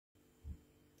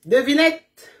Devinette.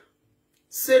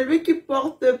 Celui qui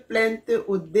porte plainte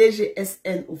au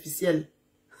DGSN officiel.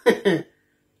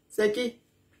 C'est qui?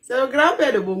 C'est le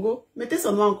grand-père de Bongo. Mettez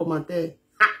son nom en commentaire.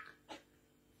 Ah.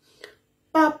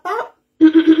 Papa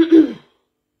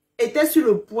était sur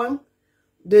le point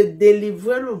de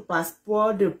délivrer le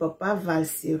passeport de papa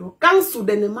Valsero. Quand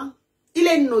soudainement, il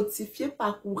est notifié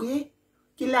par courrier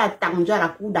qu'il est attendu à la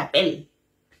cour d'appel.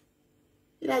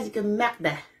 Il a dit que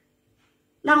merde.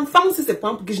 L'enfant, si c'est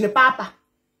pour que je ne pars pas.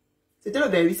 C'était le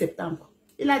 28 septembre.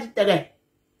 Il a dit, terrain.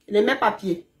 Il ne met pas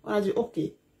pied. On a dit, ok.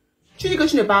 Tu dis que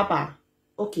tu ne pars pas.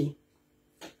 Ok.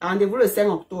 Rendez-vous le 5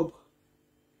 octobre.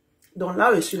 Donc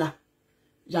là, je suis là.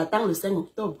 J'attends le 5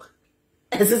 octobre.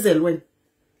 Est-ce que c'est loin?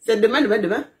 C'est demain.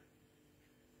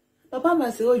 Papa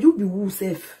Valsero, you be who,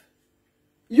 safe?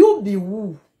 You be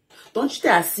who? Donc tu t'es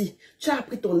assis, tu as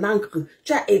pris ton encre,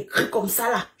 tu as écrit comme ça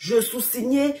là, je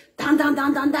sous-signé,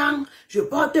 je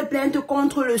porte plainte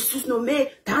contre le sous-nommé,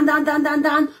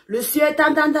 le sieur,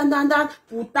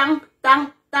 pour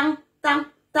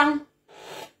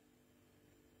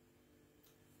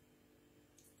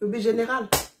Le but général.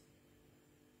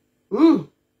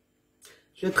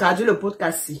 Je traduis le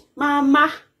podcast ici. Maman.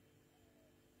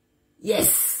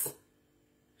 Yes.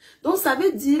 Donc, ça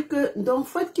veut dire que, dans le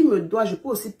fait qu'il me doit, je peux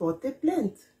aussi porter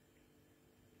plainte.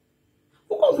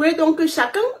 Vous comprenez donc que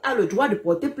chacun a le droit de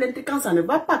porter plainte quand ça ne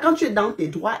va pas. Quand tu es dans tes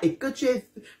droits et que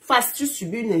tu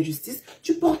subis une injustice,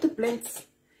 tu portes plainte.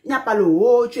 Il n'y a pas le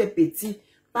haut, tu es petit.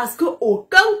 Parce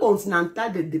qu'aucun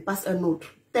continental ne dépasse un autre.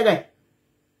 Terrain.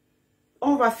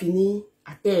 On va finir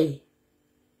à terre.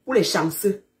 Pour les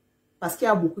chanceux. Parce qu'il y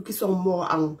a beaucoup qui sont morts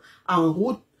en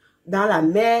route, dans la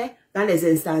mer, dans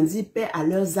les incendies, paix à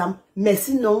leurs âmes. Mais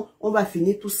sinon, on va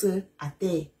finir tous à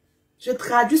terre. Je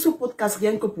traduis ce podcast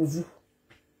rien que pour vous.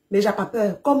 Mais j'ai pas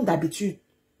peur, comme d'habitude.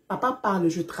 Papa parle,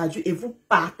 je traduis et vous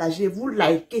partagez, vous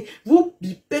likez, vous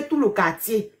bipez tout le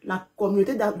quartier. La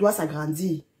communauté doit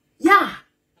s'agrandir. Yeah!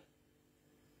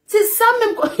 C'est ça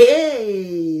même.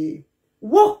 Hey!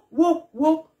 Wow!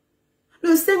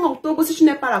 Le 5 octobre, si tu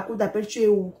n'es pas à la cour d'appel, tu es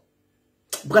où?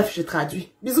 Bref, je traduis.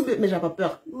 Bisous, mais j'ai pas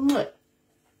peur.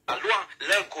 La loi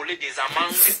leur coller des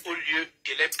amendes au lieu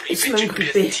de les priver d'une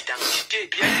pièce d'identité,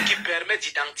 pièce qui permet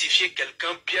d'identifier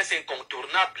quelqu'un, pièce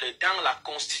incontournable dans la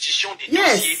constitution des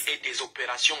dossiers et des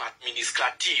opérations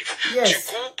administratives. Du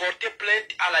coup, porter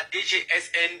plainte à la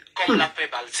DGSN comme l'a fait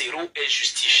Valsero est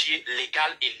justifié,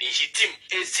 légal et légitime.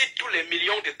 Et si tous les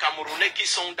millions de Camerounais qui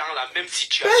sont dans la même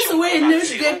situation si tous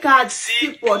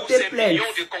ces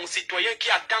millions de concitoyens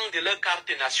qui attendent leur carte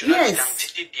nationale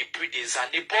d'identité depuis des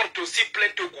années portent aussi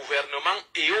plainte au gouvernement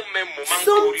et au même moment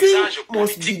pour usage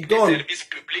politique des services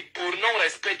publics, pour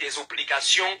non-respect des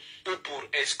obligations ou pour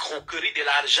escroquerie de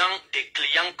l'argent des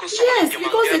clients que sont les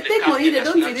demandeurs de carte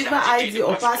nationale d'identité.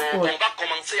 On va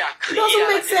commencer à crier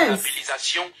à la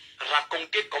déstabilisation,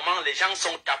 raconter comment les gens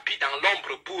sont tapis dans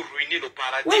l'ombre pour ruiner le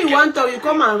paradis. When you want to, you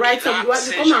come and write something.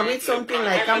 You come and read something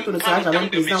like come to the Salah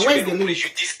président. Where is the link?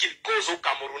 Préjudice qu'il cause aux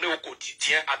Camerounais au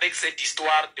quotidien avec cette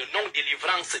histoire de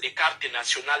non-délivrance des cartes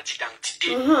nationales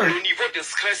d'identité, le niveau de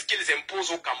stress qu'ils imposent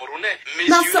aux Camerounais,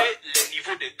 mesurer le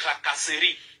niveau de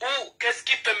tracasserie. Ou qu'est-ce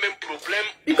qui fait même problème?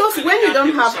 Because when you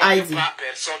don't have ID,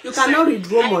 you cannot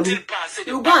withdraw money.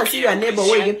 You go and see your neighbor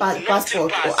when you get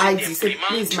passport or ID. Say,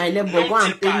 please, my neighbor, go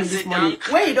and pay me this money.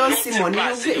 When you don't see money,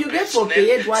 you get for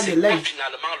payer droit de l'œil.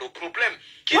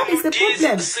 What is the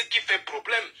problem? Ce qui fait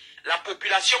problème, la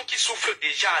population qui souffre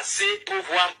déjà assez pour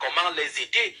voir comment les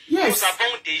aider. Nous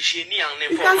avons des génies en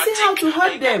informatique qui ont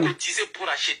cotisé pour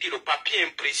acheter le papier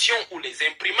impression ou les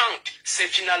imprimantes. C'est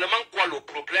finalement quoi le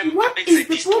problème avec cette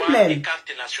histoire des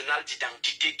cartes nationales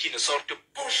d'identité qui ne sortent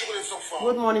pas? Bonjour les enfants.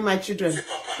 Good morning my children.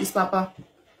 It's Papa.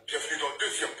 Bienvenue dans le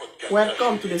deuxième podcast.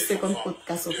 Welcome to the second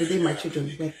podcast of the day, my children.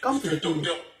 Welcome to the clinic.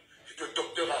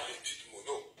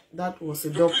 That was a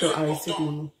doctor Aristide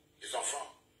Mono. Les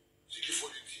enfants, ce qu'il faut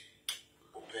lui dire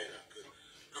au père que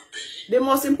le pays, the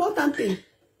most important thing,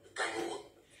 le Cameroun,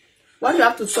 what you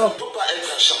have to talk. ne peut pas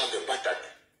être un champ de patates.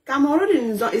 Cameroon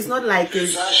is not like a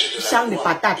champ de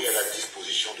patates. Et à la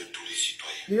disposition de tous les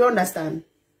citoyens. Do you understand?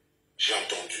 J'ai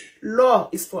entendu. Law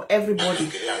is for everybody.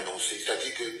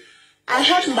 I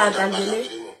heard MBARGA NGUELE.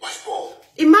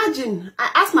 Imagine, I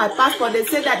asked my passport, they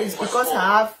said that it's because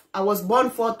I was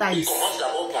born 4 times.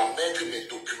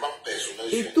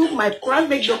 He took my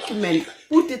private document,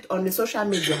 put it on the social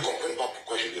media.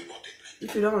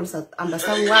 If you don't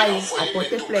understand why I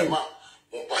ported plainte,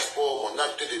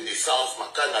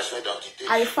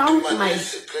 I found my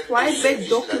private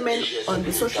document on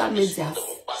the social media.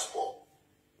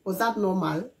 Was that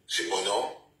normal?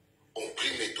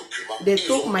 They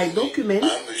took my document.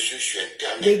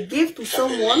 They gave to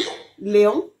someone,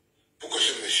 Léon,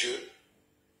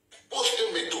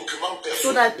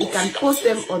 so that he can post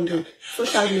them on the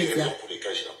social media.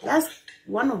 That's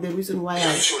one of the reasons why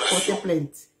I ported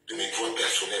plainte.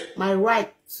 My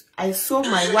rights, I saw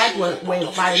my rights were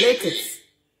violated.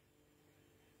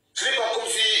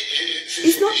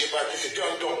 It's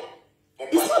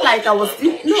not like I was,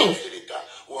 no.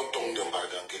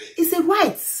 It's a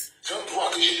right.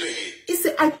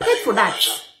 I paid for that.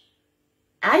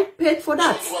 I paid for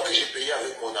that.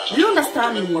 Do you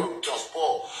understand me?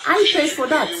 I paid for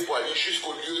that.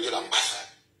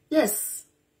 Yes.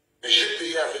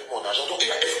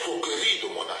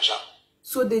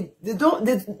 So they do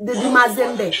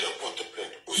mazembe.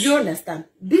 Do you understand?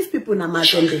 These people are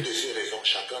mazembe.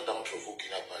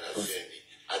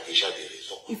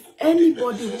 If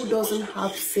anybody who doesn't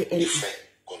have say anything,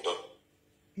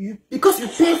 because you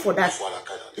pay for that,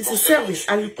 it's a service,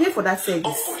 and you pay for that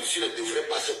service.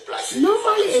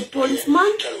 Normally, a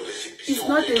policeman is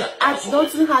not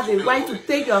doesn't have a right to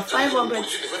take your 500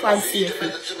 francs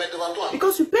CFA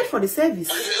because you paid for the service.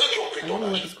 I don't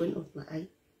know what is going on with my eye.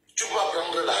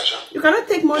 You cannot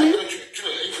take money.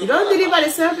 You don't deliver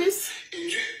the service,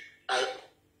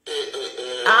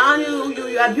 and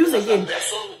you abuse again.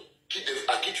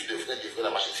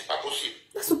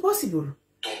 That's not possible.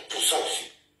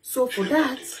 So for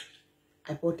that,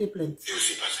 I ported plainte.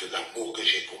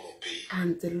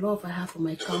 And the love I have for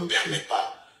my country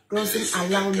doesn't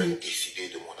allow me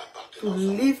to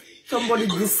leave somebody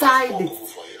decided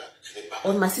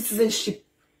on my citizenship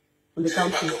on the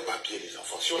country.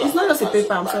 It's not just a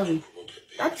paper, I'm sorry.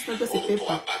 That's not just a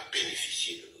paper.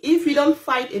 If we don't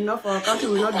fight enough, our country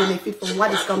will not benefit from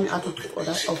what is coming out of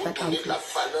that country.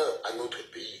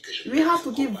 We have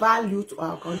to give value to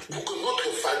our country.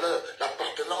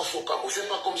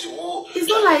 It's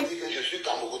not like,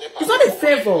 it's not a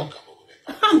favor.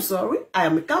 I'm sorry, I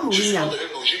am a Cameroonian.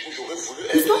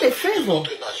 It's not a favor.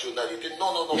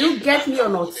 You get me or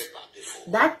not?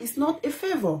 That is not a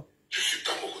favor.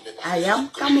 I am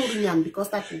Cameroonian because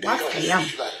that's what I am.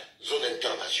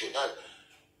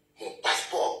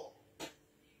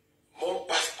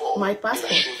 My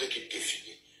passport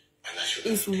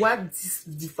is what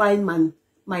defines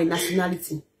my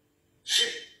nationality.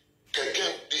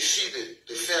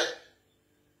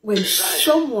 When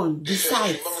someone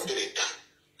decides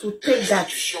to take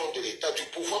that,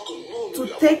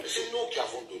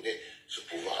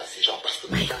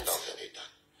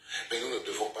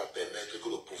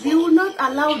 we will not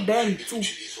allow them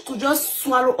to just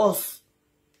swallow us.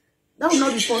 That will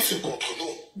not be possible.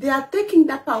 They are taking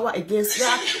that power against,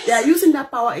 they are using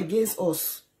that power against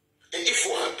us.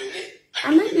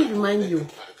 And let me remind you,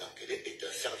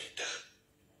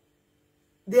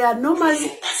 they are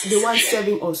normally the ones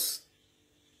serving us.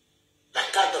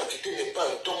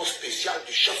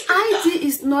 ID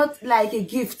is not like a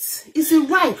gift, it's a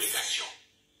right.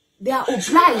 They are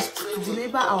obliged to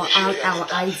deliver our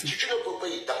ID.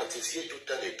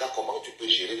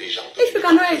 If you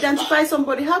cannot identify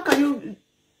somebody, how can you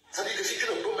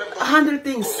handle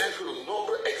things?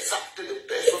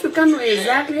 If you can't know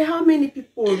exactly how many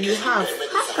people you have,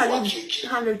 how can you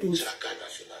handle things?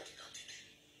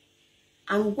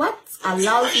 And what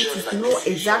allows you to know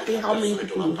exactly how many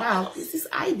people you have is this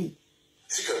ID.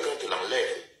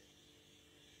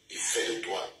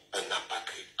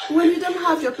 When you don't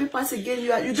have your papers again,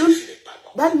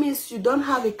 that means you don't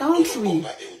have a country.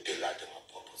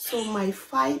 So my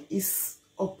fight is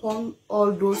upon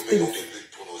all those things.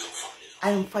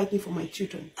 I am fighting for my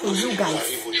children, for you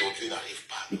guys.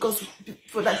 Because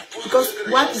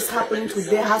what is happening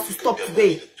today has to stop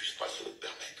today.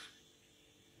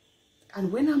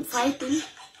 And when I'm fighting,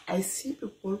 I see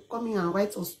people coming and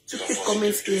write some stupid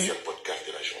comments here.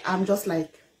 I'm just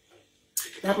like,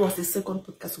 that was the second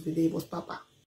podcast of the day, it was Papa.